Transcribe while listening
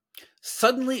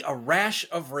suddenly a rash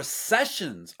of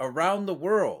recessions around the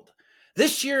world.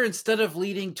 This year, instead of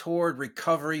leading toward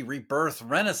recovery, rebirth,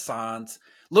 renaissance,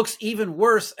 looks even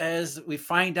worse as we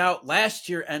find out last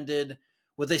year ended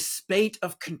with a spate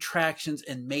of contractions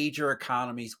in major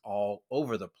economies all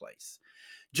over the place.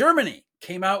 Germany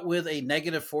came out with a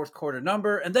negative fourth quarter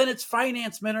number, and then its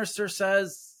finance minister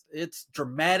says it's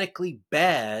dramatically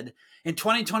bad, and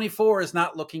 2024 is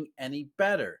not looking any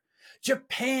better.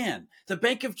 Japan, the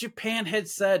Bank of Japan had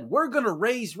said, we're going to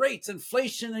raise rates.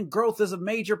 Inflation and growth is a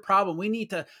major problem. We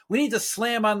need to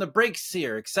slam on the brakes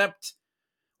here, except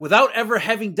without ever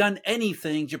having done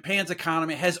anything, Japan's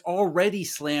economy has already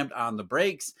slammed on the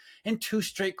brakes in 2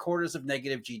 straight quarters of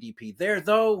negative GDP there,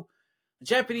 though the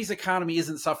Japanese economy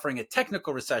isn't suffering a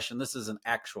technical recession. This is an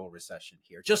actual recession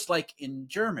here, just like in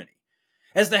Germany.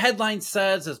 As the headline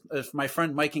says, as my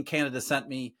friend Mike in Canada sent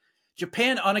me,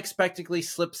 Japan unexpectedly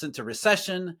slips into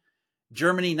recession.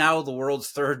 Germany, now the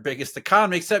world's 3rd biggest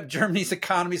economy, except Germany's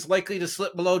economy is likely to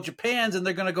slip below Japan's, and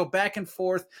they're going to go back and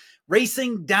forth,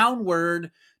 racing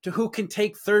downward to who can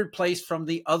take 3rd place from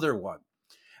the other one.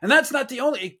 And that's not the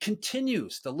only, it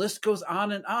continues. The list goes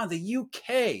on and on. The UK,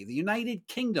 the United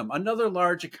Kingdom, another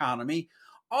large economy,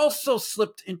 also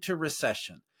slipped into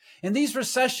recession. And these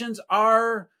recessions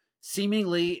are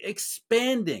seemingly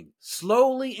expanding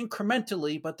slowly,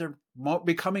 incrementally, but they're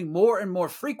becoming more and more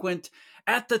frequent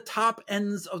at the top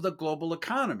ends of the global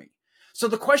economy. So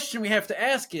the question we have to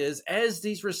ask is, as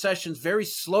these recessions very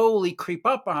slowly creep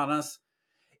up on us,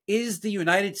 is the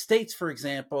United States, for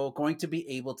example, going to be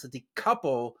able to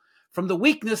decouple from the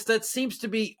weakness that seems to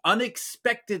be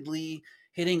unexpectedly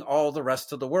hitting all the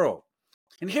rest of the world?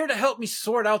 And here to help me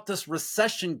sort out this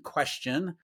recession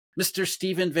question, Mr.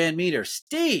 Steven Van Meter.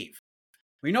 Steve,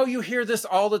 we know you hear this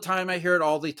all the time. I hear it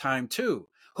all the time too.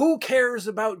 Who cares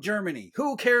about Germany?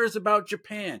 Who cares about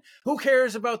Japan? Who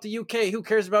cares about the UK? Who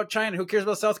cares about China? Who cares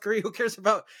about South Korea? Who cares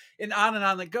about, and on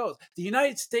it goes. The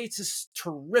United States is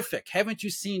terrific. Haven't you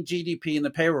seen GDP in the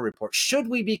payroll report? Should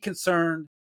we be concerned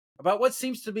about what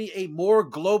seems to be a more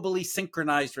globally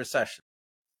synchronized recession?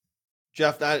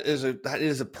 Jeff, that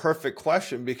is a perfect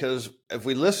question, because if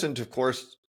we listen to, of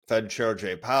course, Fed Chair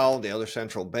Jay Powell, the other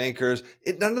central bankers,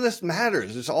 none of this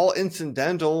matters. It's all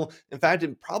incidental. In fact,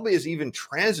 it probably is even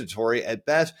transitory at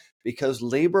best, because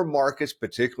labor markets,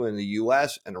 particularly in the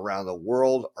U.S. and around the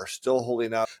world, are still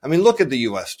holding up. I mean, look at the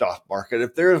U.S. stock market.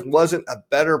 If there wasn't a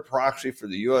better proxy for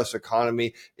the U.S.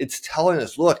 economy, it's telling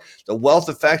us, look, the wealth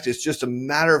effect is just a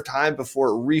matter of time before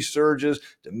it resurges.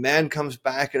 Demand comes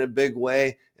back in a big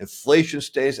way. Inflation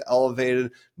stays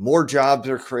elevated. More jobs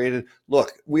are created.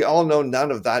 Look, we all know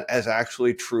none of that is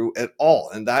actually true at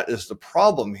all. And that is the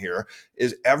problem here,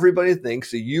 is everybody thinks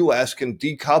the U.S. can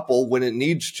decouple when it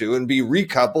needs to and be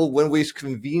recoupled when it's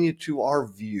convenient to our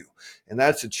view. And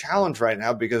that's a challenge right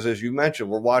now, because as you mentioned,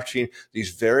 we're watching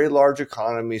these very large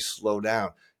economies slow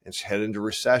down. It's headed into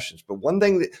recessions. But one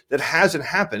thing that hasn't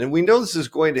happened, and we know this is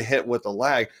going to hit with a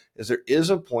lag, is there is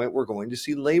a point we're going to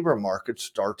see labor markets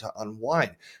start to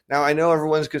unwind. Now, I know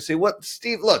everyone's going to say, what,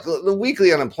 Steve, look, the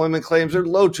weekly unemployment claims are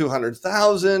low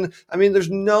 200,000. I mean,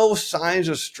 there's no signs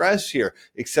of stress here,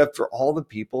 except for all the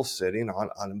people sitting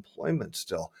on unemployment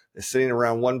still. They're sitting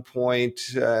around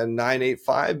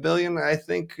 1.985 billion, I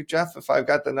think, Jeff, if I've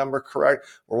got the number correct,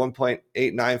 or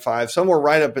 1.895, somewhere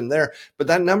right up in there. But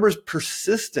that number is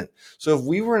persistent. So if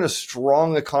we were in a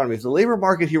strong economy, if the labor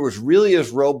market here was really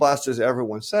as robust as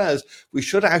everyone says, we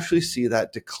should actually see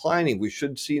that declining. We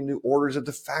should see new orders at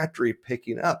the factory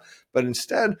picking up. But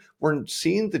instead, we're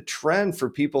seeing the trend for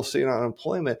people sitting on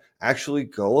unemployment actually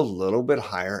go a little bit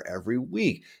higher every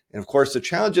week. And of course, the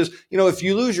challenge is, if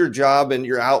you lose your job and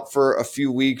you're out for a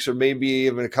few weeks or maybe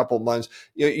even a couple of months,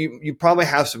 you probably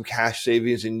have some cash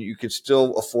savings and you could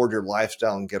still afford your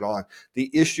lifestyle and get on. The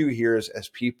issue here is, as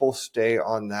people stay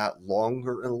on that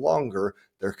longer and longer,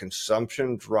 their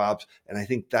consumption drops. And I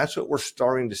think that's what we're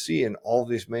starting to see in all of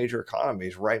these major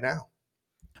economies right now.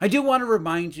 I do want to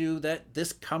remind you that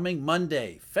this coming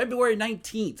Monday, February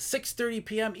 19th, 6:30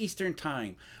 p.m. Eastern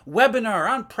Time, webinar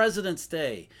on President's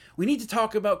Day. We need to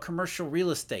talk about commercial real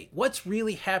estate. What's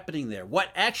really happening there? What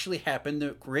actually happened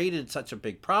that created such a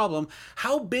big problem?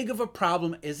 How big of a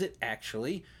problem is it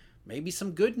actually? Maybe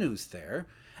some good news there.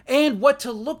 And what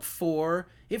to look for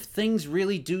if things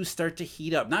really do start to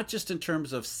heat up, not just in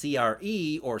terms of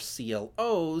CRE or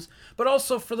CLOs, but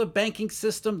also for the banking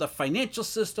system, the financial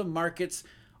system, markets,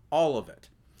 all of it.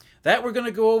 That we're going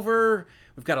to go over.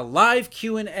 We've got a live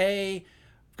Q&A. We've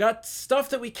got stuff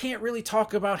that we can't really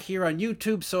talk about here on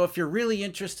YouTube. So if you're really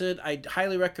interested, I'd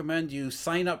highly recommend you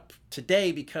sign up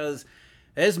today, because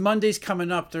as Monday's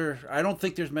coming up, I don't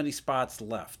think there's many spots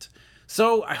left.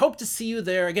 So I hope to see you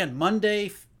there again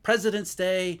Monday, President's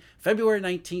Day, February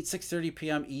 19th, 6:30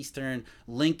 p.m. Eastern.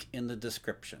 Link in the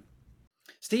description.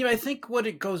 Steve, I think what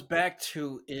it goes back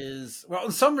to is, well,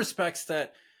 in some respects,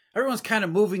 that everyone's kind of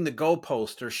moving the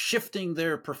goalpost or shifting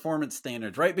their performance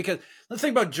standards, right? Because let's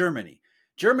think about Germany.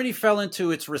 Germany fell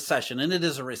into its recession, and it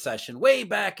is a recession, way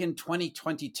back in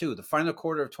 2022, the final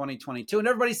quarter of 2022. And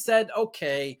everybody said,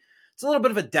 okay, it's a little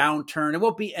bit of a downturn. It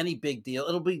won't be any big deal.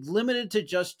 It'll be limited to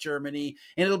just Germany,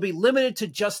 and it'll be limited to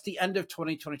just the end of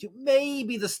 2022,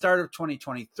 maybe the start of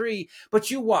 2023. But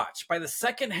you watch, by the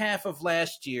second half of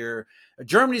last year,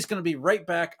 Germany's going to be right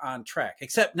back on track.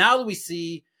 Except now that we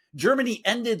see Germany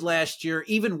ended last year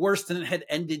even worse than it had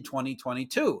ended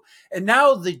 2022. And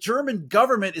now the German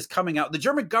government is coming out. The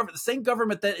German government, the same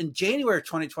government that in January of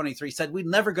 2023 said we're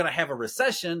never going to have a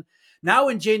recession, now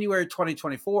in January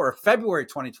 2024 or February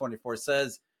 2024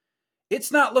 says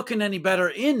it's not looking any better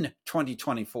in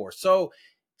 2024. So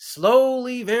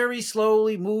slowly, very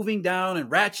slowly moving down and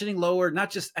ratcheting lower, not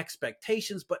just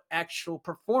expectations, but actual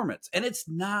performance. And it's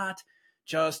not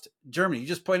just Germany. You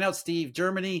just point out, Steve,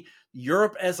 Germany,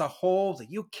 Europe as a whole,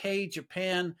 the UK,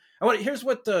 Japan. Here's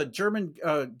what the German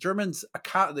government's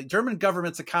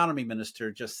economy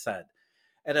minister just said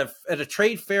at a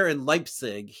trade fair in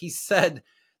Leipzig. He said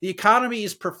the economy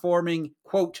is performing,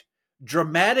 quote,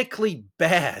 dramatically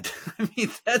bad. I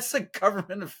mean, that's a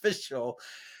government official.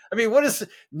 I mean,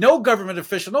 no government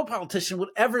official, no politician would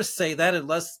ever say that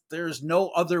unless there's no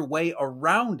other way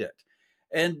around it.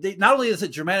 And not only is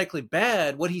it dramatically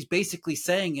bad, what he's basically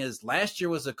saying is last year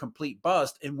was a complete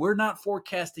bust, and we're not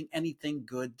forecasting anything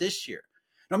good this year.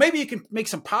 Now, maybe you can make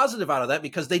some positive out of that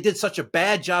because they did such a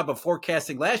bad job of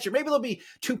forecasting last year. Maybe they'll be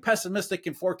too pessimistic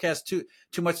and forecast too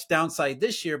much downside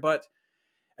this year. But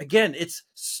again,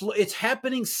 it's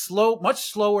happening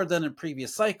much slower than in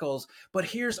previous cycles. But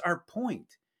here's our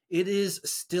point. It is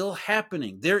still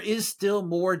happening. There is still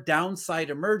more downside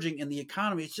emerging in the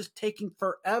economy. It's just taking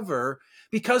forever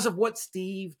because of what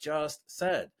Steve just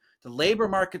said. The labor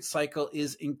market cycle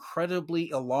is incredibly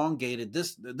elongated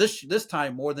this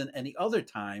time more than any other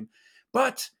time.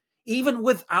 But even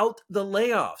without the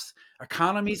layoffs,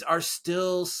 economies are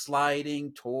still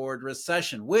sliding toward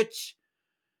recession, which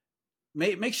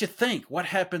makes you think, what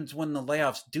happens when the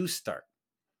layoffs do start?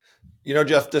 You know,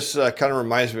 Jeff, this kind of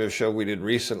reminds me of a show we did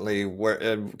recently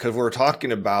where, because we were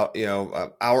talking about,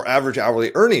 our average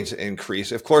hourly earnings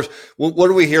increase. Of course, what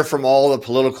do we hear from all the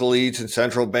political elites and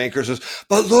central bankers is,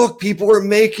 but look, people are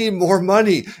making more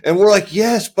money. And we're like,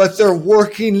 yes, but they're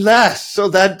working less. So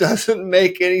that doesn't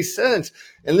make any sense.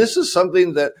 And this is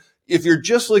something that if you're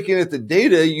just looking at the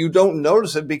data, you don't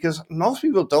notice it because most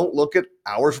people don't look at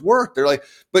hours worked. They're like,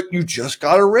 but you just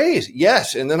got a raise.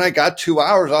 Yes. And then I got 2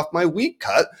 hours off my week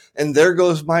cut and there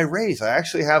goes my raise. I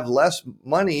actually have less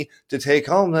money to take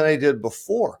home than I did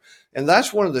before. And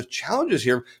that's one of the challenges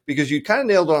here because you kind of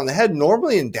nailed it on the head.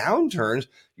 Normally in downturns,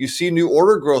 you see new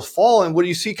order growth fall. And what do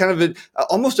you see? Kind of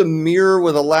almost a mirror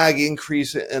with a lag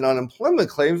increase in unemployment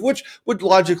claims, which would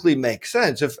logically make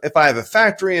sense. If I have a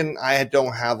factory and I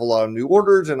don't have a lot of new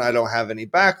orders and I don't have any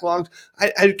backlogs,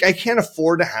 I can't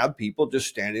afford to have people just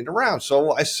standing around.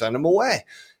 So I send them away.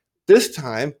 This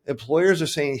time, employers are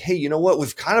saying, hey, you know what?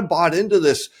 We've kind of bought into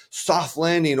this soft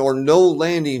landing or no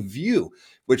landing view,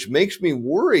 which makes me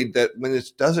worried that when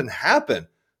this doesn't happen,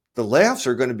 the layoffs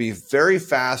are going to be very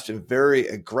fast and very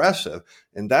aggressive.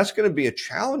 And that's going to be a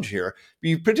challenge here.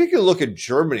 You particularly look at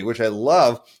Germany, which I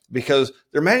love because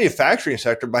their manufacturing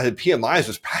sector by the PMIs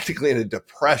was practically in a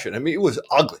depression. I mean, it was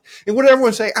ugly. And what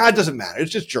everyone's saying, it doesn't matter.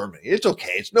 It's just Germany. It's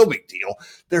okay. It's no big deal.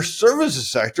 Their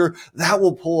services sector, that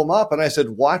will pull them up. And I said,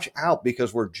 watch out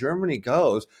because where Germany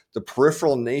goes, the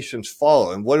peripheral nations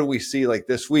follow. And what do we see like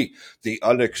this week? The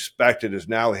unexpected is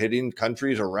now hitting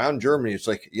countries around Germany. It's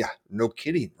like, yeah, no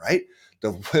kidding, right?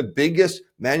 The biggest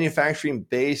manufacturing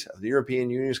base of the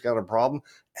European Union has got a problem.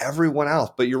 Everyone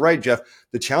else. But you're right, Jeff.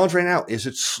 The challenge right now is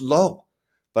it's slow.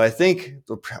 But I think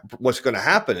what's going to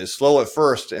happen is slow at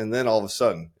first, and then all of a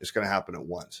sudden it's going to happen at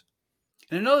once.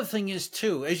 And another thing is,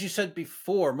 too, as you said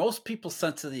before, most people's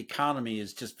sense of the economy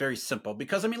is just very simple.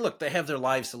 Because, I mean, look, they have their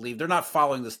lives to lead. They're not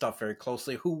following the stuff very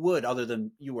closely. Who would other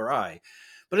than you or I?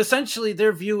 But essentially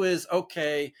their view is,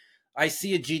 okay, I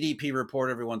see a GDP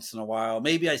report every once in a while.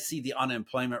 Maybe I see the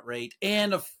unemployment rate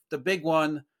and the big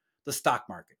one, the stock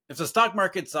market. If the stock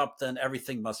market's up, then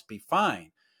everything must be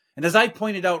fine. And as I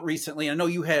pointed out recently, I know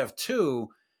you have too,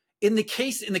 in the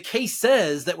case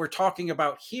says that we're talking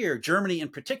about here, Germany in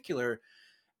particular,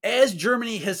 as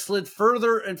Germany has slid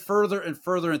further and further and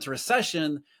further into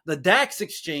recession, the DAX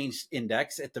exchange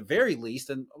index, at the very least,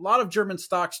 and a lot of German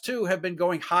stocks too, have been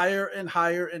going higher and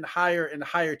higher and higher and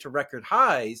higher to record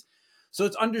highs. So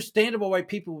it's understandable why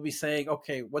people will be saying,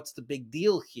 okay, what's the big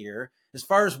deal here? As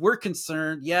far as we're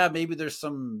concerned, yeah, maybe there's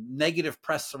some negative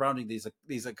press surrounding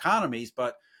these economies,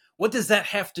 but what does that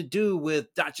have to do with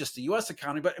not just the US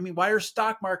economy, but I mean, why are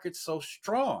stock markets so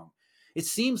strong? It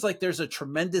seems like there's a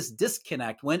tremendous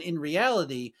disconnect when in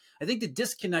reality, I think the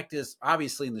disconnect is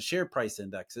obviously in the share price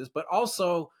indexes, but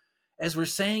also, as we're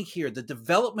saying here, the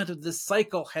development of this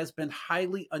cycle has been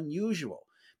highly unusual.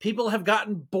 People have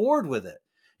gotten bored with it.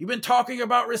 You've been talking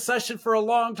about recession for a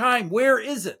long time. Where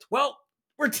is it? Well,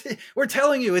 we're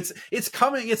telling you it's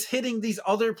coming. It's hitting these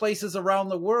other places around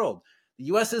the world. The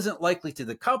U.S. isn't likely to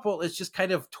decouple. It's just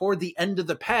kind of toward the end of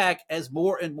the pack as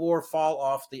more and more fall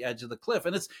off the edge of the cliff.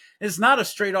 And it's not a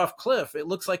straight off cliff. It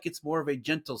looks like it's more of a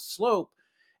gentle slope.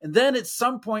 And then at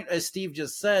some point, as Steve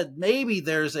just said, maybe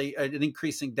there's an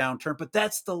increasing downturn, but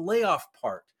that's the layoff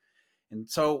part. And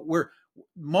so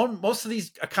most of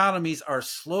these economies are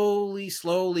slowly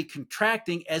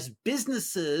contracting as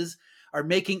businesses are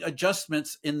making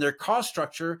adjustments in their cost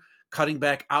structure, cutting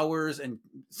back hours, and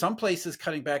some places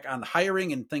cutting back on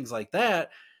hiring and things like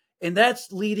that. And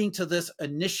that's leading to this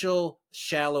initial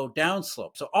shallow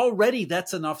downslope. So already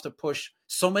that's enough to push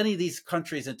so many of these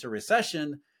countries into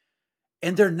recession,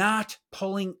 and they're not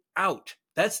pulling out.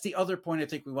 That's the other point I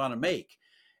think we want to make.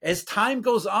 As time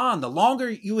goes on, the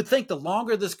longer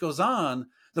this goes on,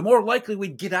 the more likely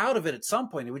we'd get out of it at some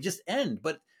point. It would just end.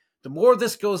 But the more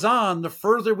this goes on, the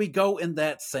further we go in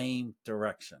that same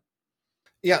direction.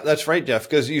 Yeah, that's right, Jeff,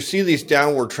 because you see these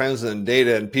downward trends in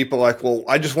data and people are like, well,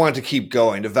 I just want it to keep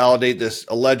going to validate this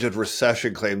alleged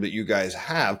recession claim that you guys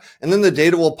have. And then the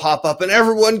data will pop up and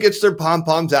everyone gets their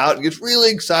pom-poms out and gets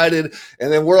really excited.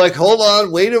 And then we're like, hold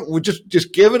on, we'll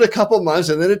just give it a couple months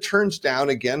and then it turns down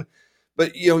again.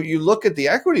 But, you look at the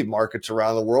equity markets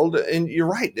around the world and you're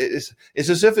right. It's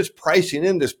as if it's pricing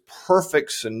in this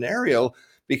perfect scenario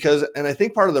because, and I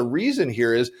think part of the reason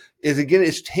here is again,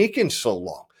 it's taken so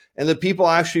long. And the people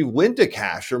actually went to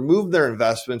cash or moved their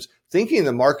investments thinking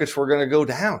the markets were going to go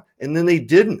down. And then they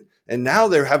didn't. And now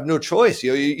they have no choice.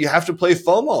 You have to play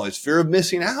FOMO. It's fear of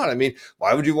missing out. I mean,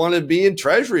 why would you want to be in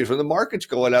treasuries when the market's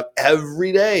going up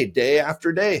every day, day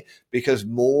after day? Because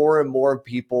more and more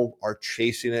people are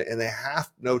chasing it and they have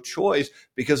no choice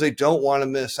because they don't want to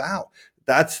miss out.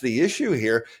 That's the issue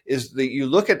here is that you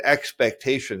look at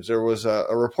expectations. There was a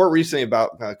report recently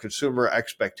about consumer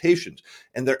expectations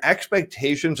and their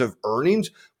expectations of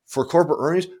earnings for corporate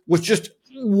earnings was just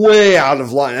way out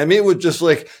of line. I mean, it was just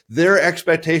like their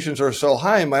expectations are so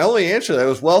high. And my only answer to that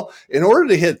was, well, in order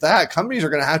to hit that, companies are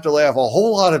going to have to lay off a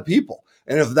whole lot of people.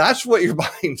 And if that's what you're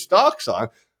buying stocks on,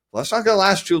 well, that's not going to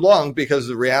last too long because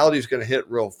the reality is going to hit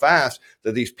real fast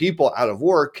that these people out of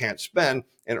work can't spend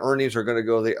and earnings are going to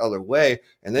go the other way.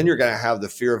 And then you're going to have the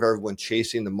fear of everyone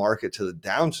chasing the market to the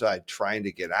downside, trying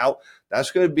to get out.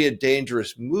 That's going to be a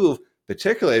dangerous move,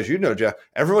 particularly, as you know, Jeff,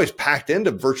 everybody's packed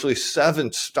into virtually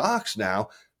 7 stocks now.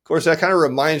 Of course, that kind of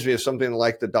reminds me of something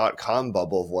like the dot-com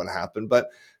bubble of what happened. But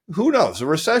who knows? A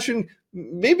recession,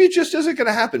 maybe it just isn't going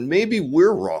to happen. Maybe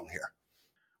we're wrong here.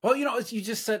 Well, as you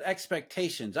just said,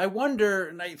 expectations. I wonder,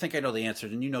 and I think I know the answer,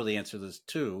 and you know the answer to this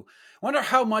too. I wonder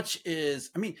how much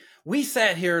we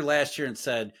sat here last year and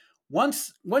said,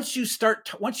 once you start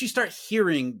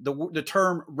hearing the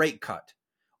term rate cut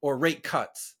or rate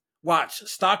cuts, watch,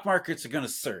 stock markets are going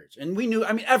to surge. And we knew,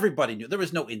 everybody knew. There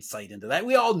was no insight into that.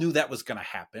 We all knew that was going to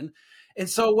happen. And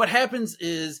so what happens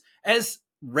is as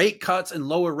rate cuts and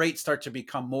lower rates start to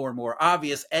become more and more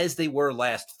obvious as they were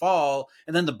last fall.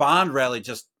 And then the bond rally,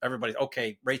 everybody,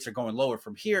 okay, rates are going lower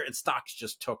from here and stocks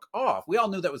just took off. We all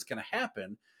knew that was going to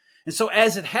happen. And so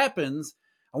as it happens,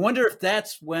 I wonder if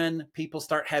that's when people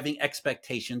start having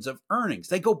expectations of earnings.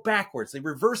 They go backwards, they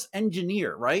reverse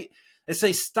engineer, right? They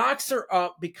say stocks are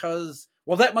up because,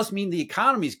 well, that must mean the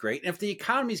economy's great. And if the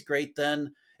economy's great,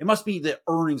 then it must be that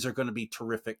earnings are going to be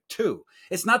terrific too.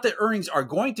 It's not that earnings are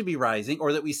going to be rising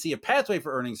or that we see a pathway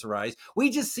for earnings to rise. We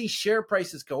just see share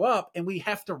prices go up and we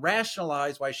have to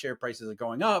rationalize why share prices are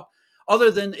going up other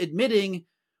than admitting,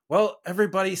 well,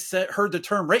 everybody heard the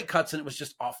term rate cuts and it was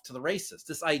just off to the races.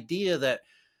 This idea that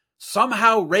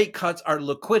somehow rate cuts are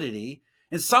liquidity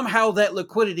and somehow that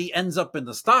liquidity ends up in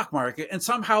the stock market and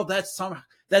somehow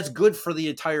that's good for the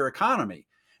entire economy.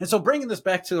 And so bringing this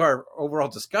back to our overall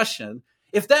discussion,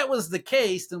 if that was the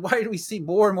case, then why do we see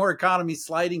more and more economies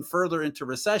sliding further into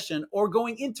recession or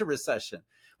going into recession?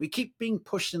 We keep being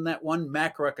pushed in that one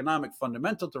macroeconomic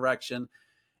fundamental direction.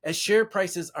 as share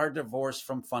prices are divorced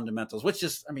from fundamentals, which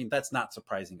is, I mean, that's not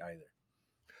surprising either.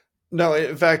 No,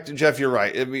 in fact, Jeff, you're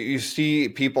right. I mean, you see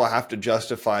people have to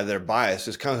justify their bias.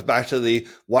 This comes back to the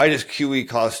why does QE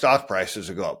cause stock prices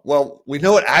to go up? Well, we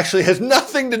know it actually has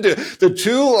nothing to do. The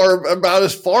two are about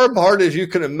as far apart as you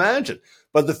can imagine.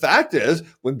 But the fact is,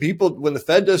 when the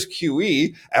Fed does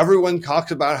QE, everyone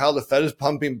talks about how the Fed is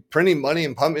printing money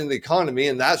and pumping the economy,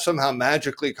 and that somehow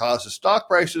magically causes stock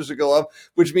prices to go up,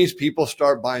 which means people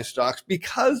start buying stocks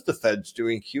because the Fed's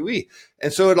doing QE.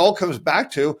 And so it all comes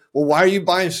back to, well, why are you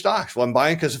buying stocks? Well, I'm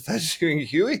buying because the Fed's doing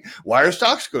QE. Why are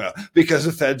stocks going up? Because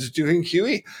the Fed's doing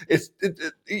QE.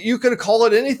 You can call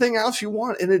it anything else you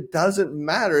want, and it doesn't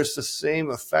matter. It's the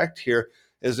same effect here,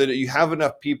 is that you have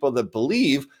enough people that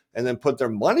believe and then put their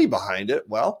money behind it.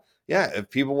 Well, yeah, if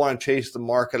people want to chase the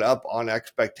market up on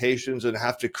expectations and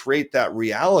have to create that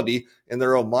reality in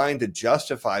their own mind to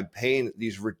justify paying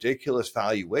these ridiculous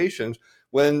valuations,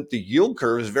 when the yield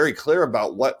curve is very clear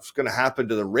about what's going to happen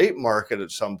to the rate market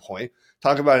at some point,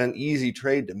 talk about an easy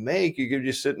trade to make. You could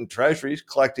just sit in treasuries,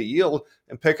 collect a yield,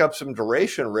 and pick up some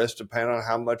duration risk depending on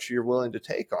how much you're willing to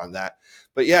take on that.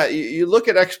 But yeah, you look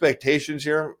at expectations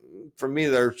here. For me,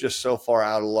 they're just so far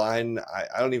out of line.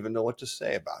 I don't even know what to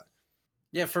say about it.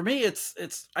 Yeah, for me, it's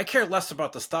I care less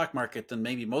about the stock market than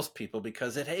maybe most people,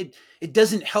 because it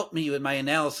doesn't help me with my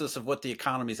analysis of what the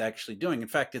economy is actually doing. In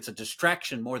fact, it's a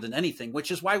distraction more than anything,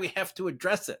 which is why we have to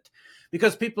address it.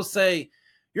 Because people say,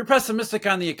 you're pessimistic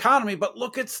on the economy, but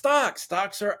look at stocks.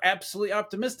 Stocks are absolutely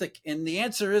optimistic. And the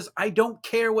answer is, I don't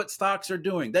care what stocks are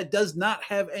doing. That does not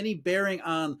have any bearing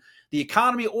on the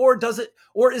economy, or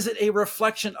is it a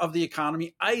reflection of the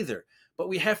economy either? But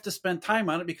we have to spend time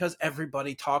on it because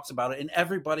everybody talks about it, and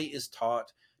everybody is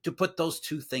taught to put those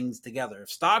two things together. If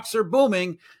stocks are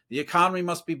booming, the economy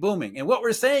must be booming. And what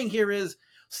we're saying here is,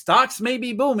 stocks may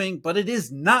be booming, but it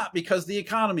is not because the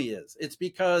economy is. It's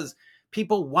because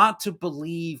people want to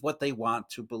believe what they want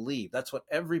to believe. That's what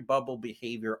every bubble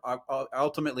behavior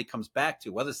ultimately comes back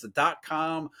to, whether it's the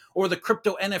 .com or the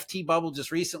crypto NFT bubble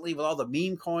just recently with all the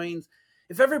meme coins.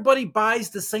 If everybody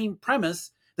buys the same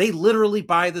premise, they literally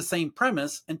buy the same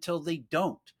premise until they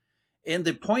don't. And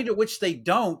the point at which they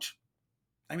don't,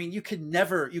 I mean, you can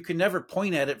never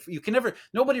point at it.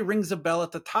 Nobody rings a bell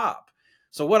at the top.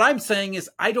 So what I'm saying is,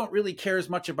 I don't really care as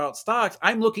much about stocks.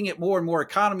 I'm looking at more and more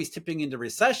economies tipping into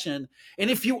recession. And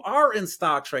if you are in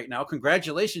stocks right now,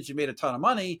 congratulations, you made a ton of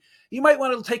money. You might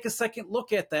want to take a second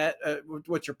look at that,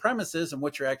 what your premise is and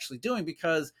what you're actually doing,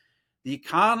 because the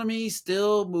economy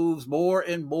still moves more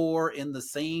and more in the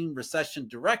same recession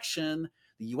direction.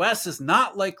 The US is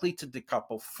not likely to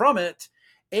decouple from it.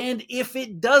 And if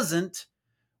it doesn't,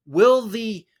 will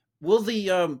the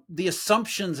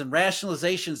assumptions and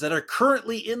rationalizations that are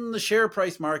currently in the share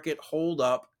price market hold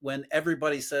up when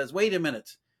everybody says, wait a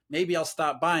minute, maybe I'll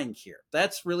stop buying here?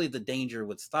 That's really the danger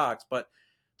with stocks. But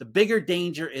the bigger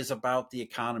danger is about the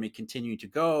economy continuing to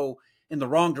go in the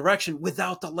wrong direction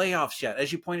without the layoffs yet.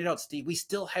 As you pointed out, Steve, we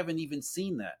still haven't even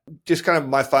seen that. Just kind of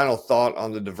my final thought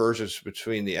on the divergence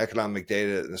between the economic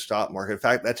data and the stock market. In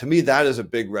fact, that to me, that is a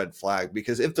big red flag,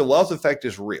 because if the wealth effect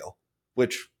is real,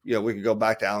 which, we could go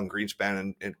back to Alan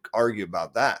Greenspan and argue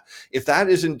about that. If that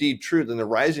is indeed true, then the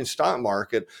rising stock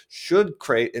market should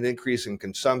create an increase in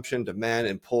consumption, demand,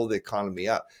 and pull the economy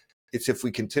up. It's if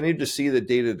we continue to see the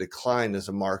data decline as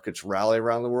the markets rally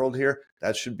around the world here,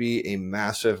 that should be a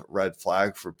massive red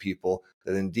flag for people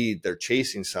that indeed they're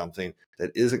chasing something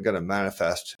that isn't going to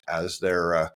manifest as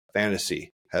their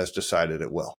fantasy has decided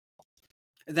it will.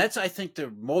 That's, I think, the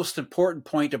most important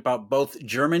point about both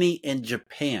Germany and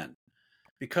Japan.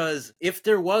 Because if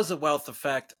there was a wealth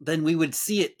effect, then we would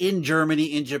see it in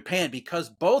Germany and Japan, because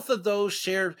both of those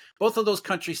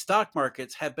countries' stock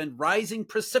markets have been rising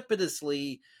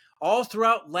precipitously all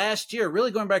throughout last year,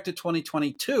 really going back to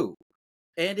 2022.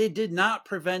 And it did not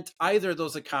prevent either of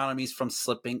those economies from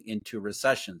slipping into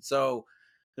recession. So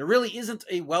there really isn't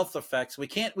a wealth effect. So we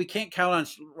can't count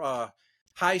on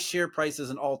high share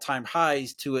prices and all-time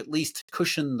highs to at least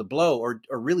cushion the blow or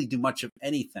really do much of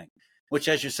anything. Which,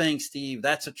 as you're saying, Steve,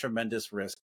 that's a tremendous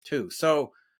risk too.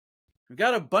 So we've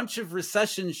got a bunch of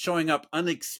recessions showing up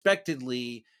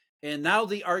unexpectedly. And now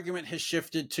the argument has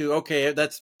shifted to, okay,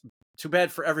 that's too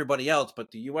bad for everybody else,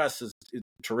 but the US is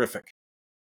terrific.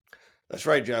 That's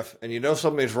right, Jeff. And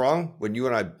something's wrong when you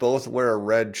and I both wear a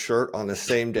red shirt on the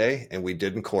same day and we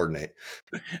didn't coordinate.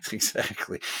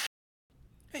 Exactly.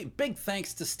 Hey, big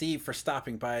thanks to Steve for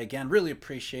stopping by again. Really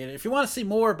appreciate it. If you want to see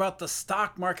more about the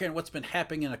stock market and what's been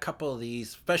happening in a couple of these,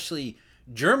 especially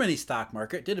Germany stock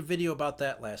market. Did a video about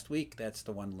that last week. That's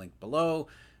the one linked below.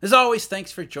 As always,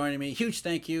 thanks for joining me. Huge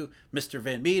thank you, Mr.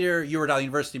 Van Meter, Eurodollar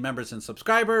University members and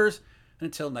subscribers. And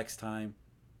until next time,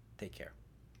 take care.